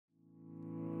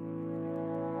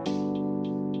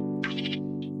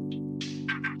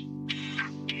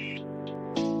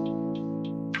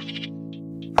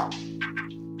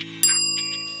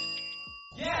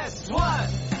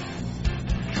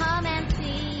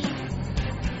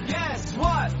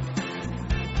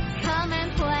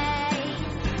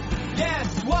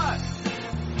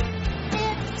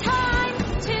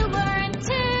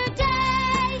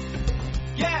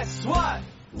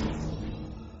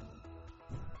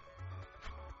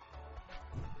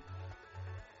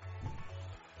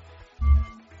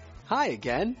Hi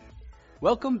again.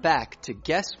 Welcome back to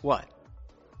Guess What?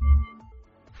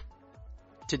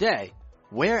 Today,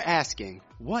 we're asking,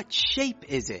 what shape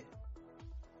is it?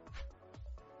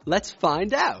 Let's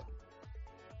find out.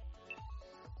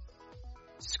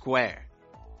 Square.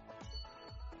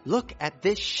 Look at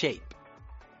this shape.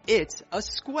 It's a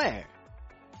square.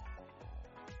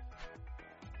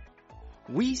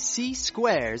 We see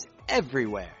squares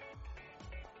everywhere.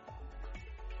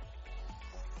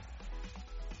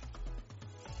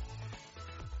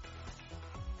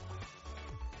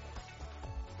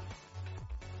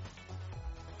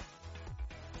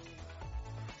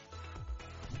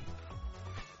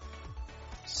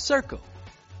 Circle.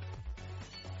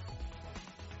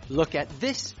 Look at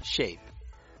this shape.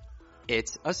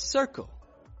 It's a circle.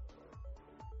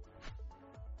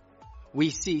 We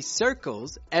see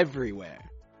circles everywhere.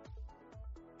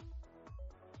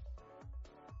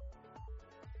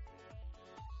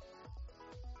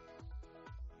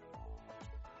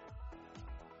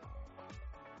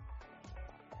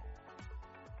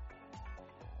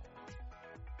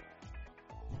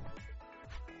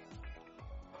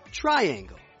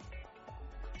 Triangle.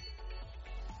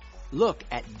 Look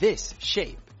at this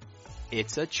shape.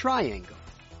 It's a triangle.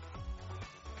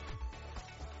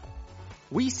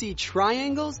 We see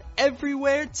triangles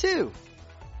everywhere too.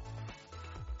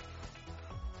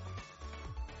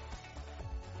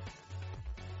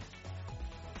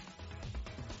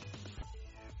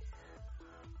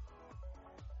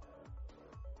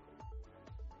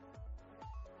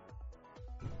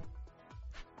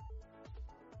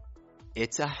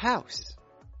 It's a house.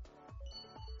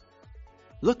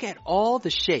 Look at all the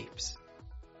shapes.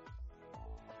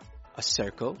 A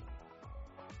circle,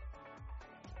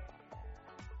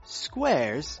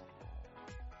 squares,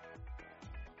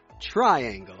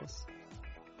 triangles,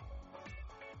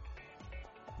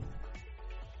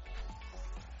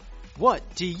 what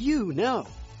do you know?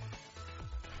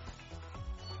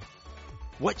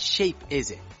 What shape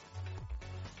is it?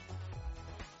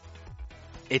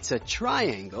 It's a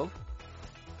triangle.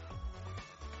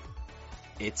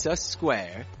 It's a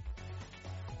square.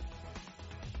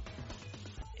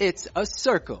 It's a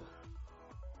circle.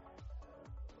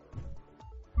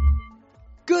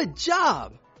 Good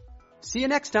job! See you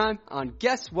next time on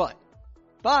Guess What?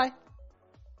 Bye!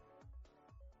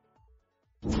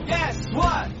 Guess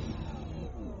what?